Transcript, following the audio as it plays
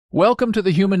Welcome to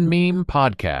the Human Meme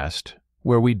Podcast,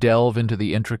 where we delve into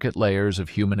the intricate layers of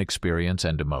human experience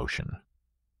and emotion.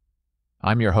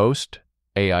 I'm your host,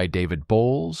 AI David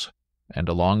Boles, and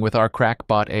along with our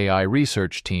crackpot AI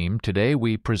research team, today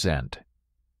we present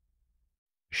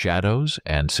Shadows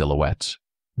and Silhouettes,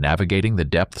 Navigating the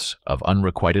Depths of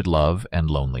Unrequited Love and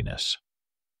Loneliness.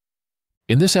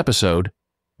 In this episode,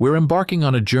 we're embarking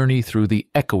on a journey through the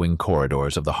echoing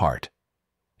corridors of the heart,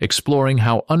 exploring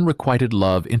how unrequited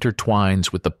love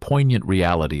intertwines with the poignant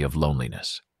reality of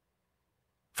loneliness.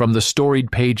 From the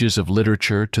storied pages of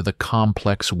literature to the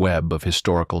complex web of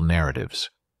historical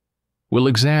narratives, we'll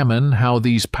examine how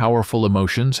these powerful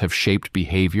emotions have shaped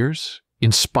behaviors,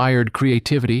 inspired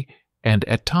creativity, and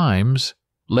at times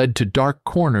led to dark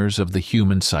corners of the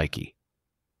human psyche.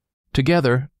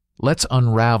 Together, let's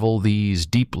unravel these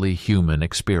deeply human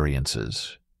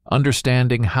experiences,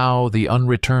 understanding how the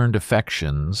unreturned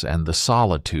affections and the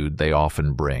solitude they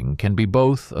often bring can be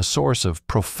both a source of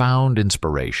profound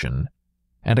inspiration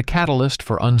and a catalyst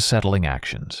for unsettling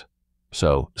actions.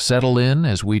 So settle in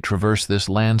as we traverse this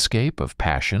landscape of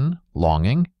passion,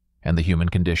 longing, and the human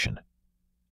condition.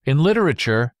 In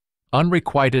literature,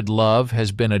 unrequited love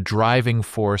has been a driving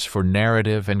force for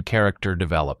narrative and character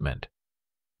development.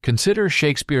 Consider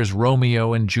Shakespeare's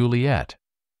Romeo and Juliet.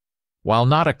 While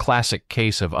not a classic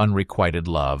case of unrequited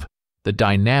love, the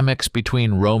dynamics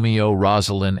between Romeo,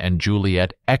 Rosaline, and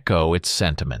Juliet echo its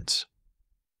sentiments.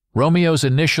 Romeo's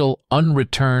initial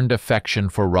unreturned affection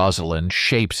for Rosaline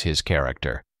shapes his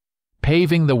character,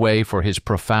 paving the way for his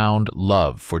profound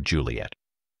love for Juliet.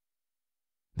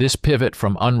 This pivot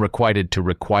from unrequited to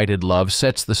requited love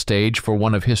sets the stage for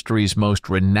one of history's most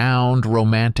renowned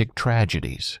romantic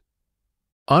tragedies.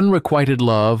 Unrequited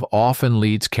love often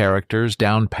leads characters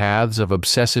down paths of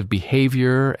obsessive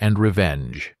behavior and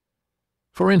revenge.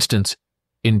 For instance,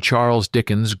 in Charles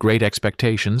Dickens' Great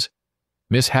Expectations,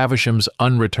 Miss Havisham's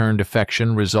unreturned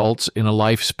affection results in a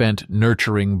life spent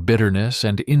nurturing bitterness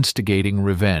and instigating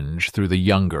revenge through the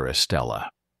younger Estella.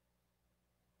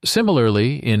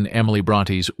 Similarly, in Emily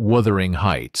Bronte's Wuthering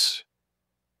Heights,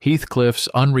 Heathcliff's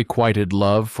unrequited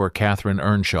love for Catherine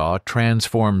Earnshaw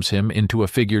transforms him into a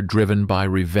figure driven by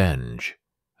revenge,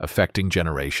 affecting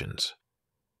generations.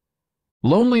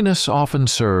 Loneliness often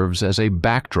serves as a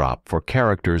backdrop for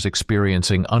characters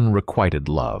experiencing unrequited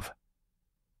love.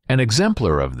 An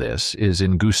exemplar of this is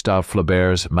in Gustave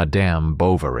Flaubert's Madame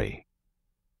Bovary.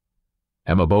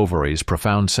 Emma Bovary's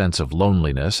profound sense of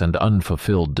loneliness and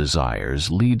unfulfilled desires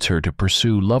leads her to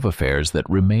pursue love affairs that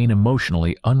remain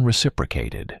emotionally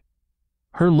unreciprocated.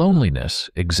 Her loneliness,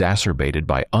 exacerbated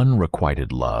by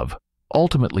unrequited love,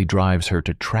 ultimately drives her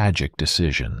to tragic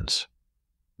decisions.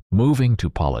 Moving to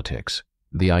politics,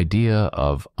 the idea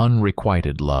of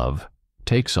unrequited love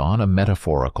takes on a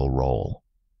metaphorical role.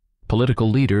 Political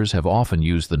leaders have often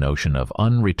used the notion of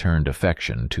unreturned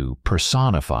affection to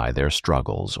personify their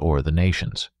struggles or the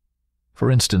nation's. For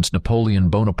instance, Napoleon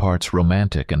Bonaparte's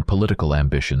romantic and political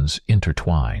ambitions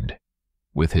intertwined,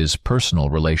 with his personal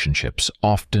relationships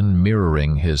often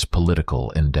mirroring his political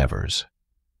endeavors.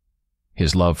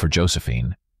 His love for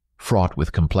Josephine, fraught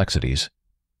with complexities,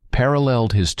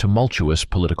 paralleled his tumultuous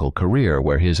political career,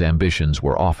 where his ambitions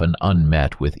were often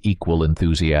unmet with equal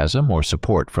enthusiasm or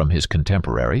support from his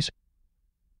contemporaries.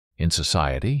 In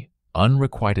society,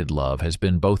 unrequited love has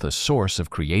been both a source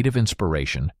of creative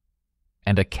inspiration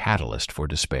and a catalyst for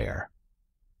despair.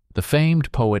 The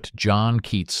famed poet John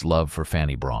Keats' love for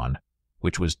Fanny Brawne,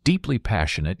 which was deeply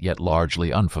passionate yet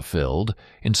largely unfulfilled,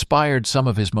 inspired some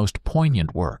of his most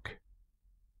poignant work.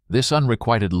 This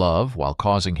unrequited love, while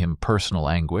causing him personal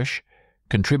anguish,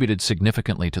 contributed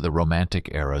significantly to the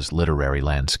Romantic era's literary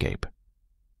landscape.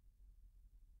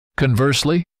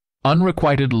 Conversely,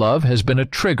 unrequited love has been a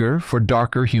trigger for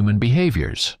darker human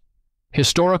behaviors.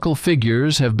 Historical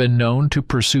figures have been known to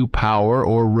pursue power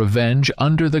or revenge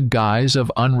under the guise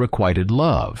of unrequited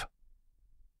love.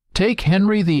 Take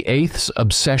Henry VIII's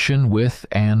obsession with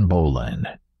Anne Boleyn,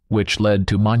 which led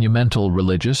to monumental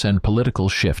religious and political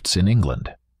shifts in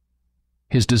England.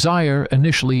 His desire,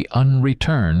 initially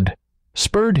unreturned,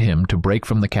 spurred him to break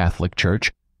from the Catholic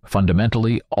Church,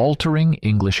 fundamentally altering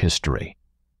English history.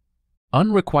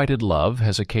 Unrequited love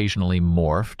has occasionally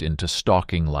morphed into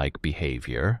stalking-like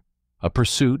behavior, a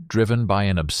pursuit driven by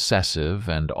an obsessive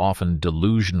and often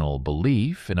delusional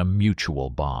belief in a mutual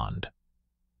bond.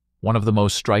 One of the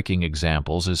most striking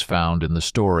examples is found in the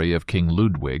story of King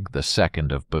Ludwig II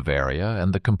of Bavaria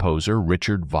and the composer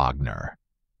Richard Wagner.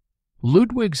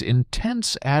 Ludwig's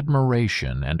intense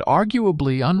admiration and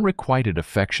arguably unrequited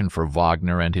affection for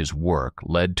Wagner and his work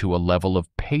led to a level of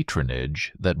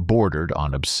patronage that bordered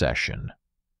on obsession.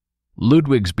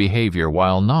 Ludwig's behavior,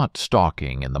 while not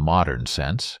stalking in the modern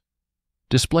sense,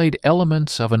 displayed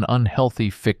elements of an unhealthy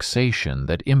fixation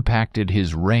that impacted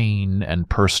his reign and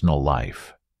personal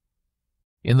life.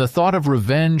 In the thought of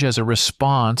revenge as a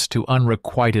response to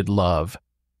unrequited love,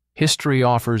 history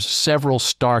offers several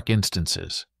stark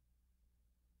instances.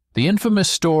 The infamous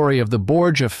story of the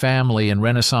Borgia family in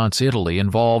Renaissance Italy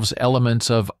involves elements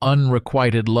of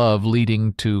unrequited love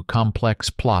leading to complex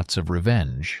plots of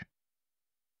revenge.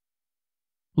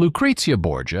 Lucrezia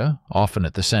Borgia, often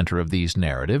at the center of these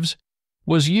narratives,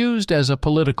 was used as a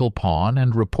political pawn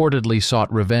and reportedly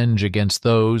sought revenge against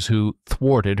those who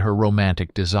thwarted her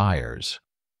romantic desires.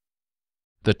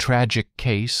 The tragic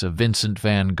case of Vincent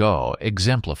van Gogh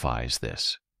exemplifies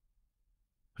this.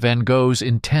 Van Gogh's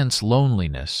intense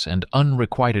loneliness and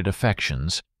unrequited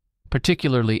affections,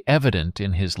 particularly evident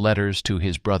in his letters to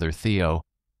his brother Theo,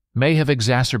 may have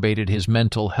exacerbated his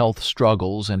mental health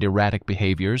struggles and erratic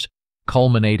behaviors,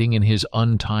 culminating in his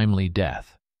untimely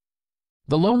death.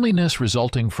 The loneliness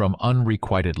resulting from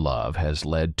unrequited love has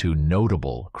led to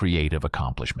notable creative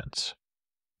accomplishments.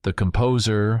 The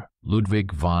composer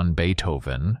Ludwig van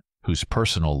Beethoven, whose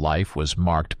personal life was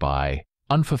marked by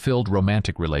unfulfilled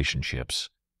romantic relationships,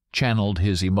 channeled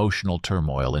his emotional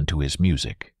turmoil into his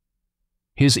music.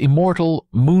 His immortal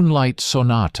Moonlight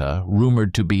Sonata,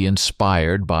 rumored to be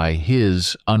inspired by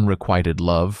his unrequited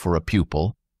love for a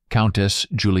pupil, Countess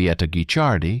Giulietta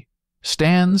Guicciardi,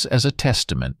 stands as a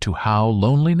testament to how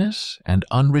loneliness and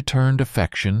unreturned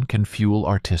affection can fuel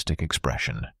artistic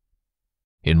expression.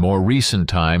 In more recent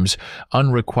times,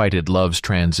 unrequited love's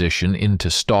transition into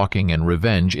stalking and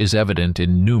revenge is evident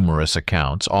in numerous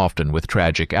accounts, often with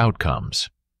tragic outcomes.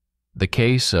 The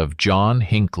case of John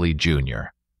Hinckley, Jr.,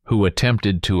 who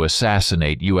attempted to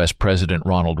assassinate U.S. President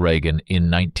Ronald Reagan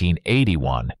in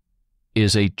 1981,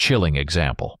 is a chilling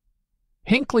example.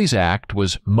 Hinckley's act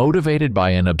was motivated by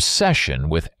an obsession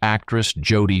with actress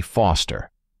Jodie Foster,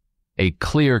 a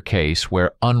clear case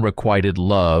where unrequited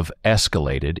love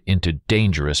escalated into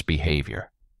dangerous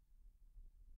behavior.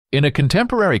 In a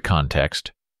contemporary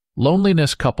context,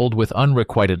 loneliness coupled with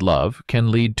unrequited love can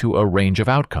lead to a range of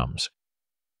outcomes.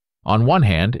 On one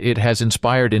hand, it has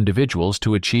inspired individuals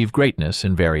to achieve greatness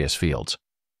in various fields.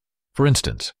 For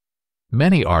instance,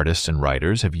 many artists and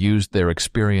writers have used their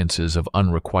experiences of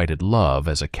unrequited love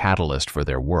as a catalyst for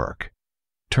their work,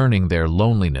 turning their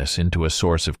loneliness into a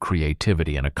source of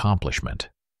creativity and accomplishment.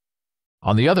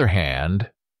 On the other hand,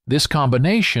 this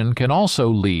combination can also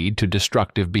lead to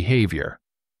destructive behavior,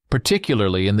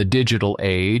 particularly in the digital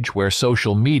age where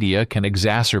social media can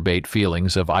exacerbate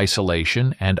feelings of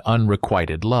isolation and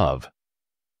unrequited love.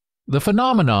 The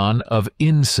phenomenon of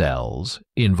incels,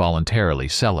 involuntarily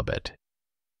celibate,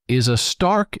 is a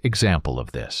stark example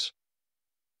of this.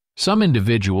 Some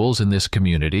individuals in this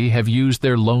community have used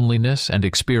their loneliness and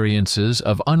experiences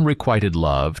of unrequited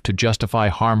love to justify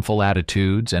harmful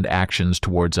attitudes and actions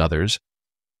towards others,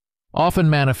 often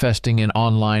manifesting in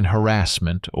online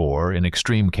harassment or, in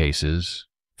extreme cases,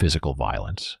 physical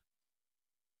violence.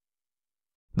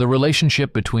 The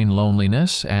relationship between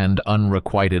loneliness and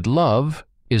unrequited love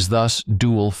is thus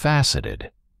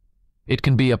dual-faceted. It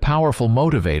can be a powerful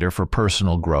motivator for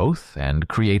personal growth and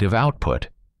creative output,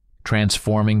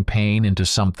 transforming pain into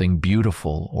something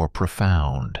beautiful or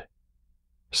profound.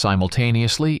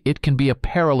 Simultaneously, it can be a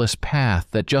perilous path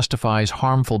that justifies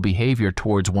harmful behavior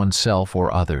towards oneself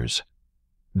or others.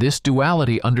 This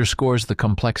duality underscores the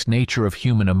complex nature of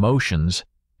human emotions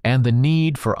and the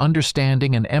need for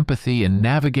understanding and empathy in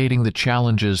navigating the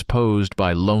challenges posed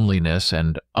by loneliness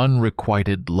and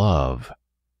unrequited love.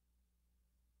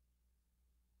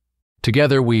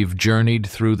 Together, we've journeyed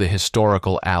through the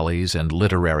historical alleys and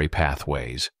literary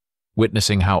pathways,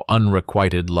 witnessing how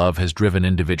unrequited love has driven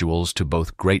individuals to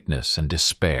both greatness and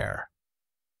despair.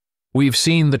 We've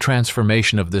seen the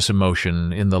transformation of this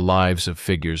emotion in the lives of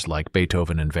figures like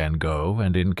Beethoven and Van Gogh,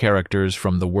 and in characters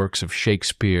from the works of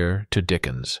Shakespeare to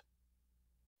Dickens.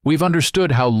 We've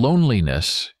understood how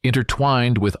loneliness,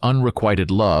 intertwined with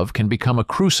unrequited love, can become a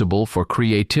crucible for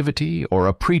creativity or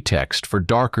a pretext for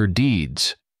darker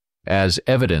deeds, as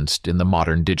evidenced in the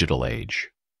modern digital age.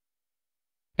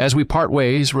 As we part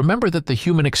ways, remember that the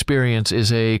human experience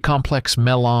is a complex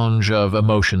melange of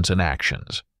emotions and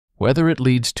actions. Whether it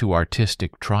leads to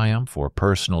artistic triumph or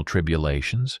personal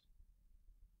tribulations,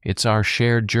 it's our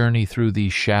shared journey through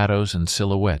these shadows and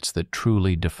silhouettes that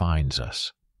truly defines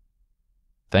us.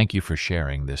 Thank you for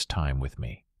sharing this time with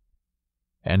me.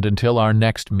 And until our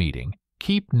next meeting,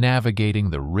 keep navigating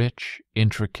the rich,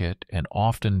 intricate, and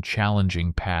often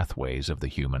challenging pathways of the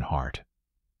human heart.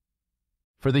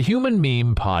 For the Human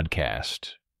Meme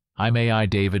Podcast, I'm AI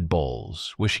David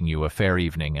Boles, wishing you a fair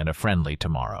evening and a friendly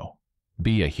tomorrow.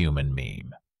 Be a human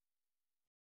meme.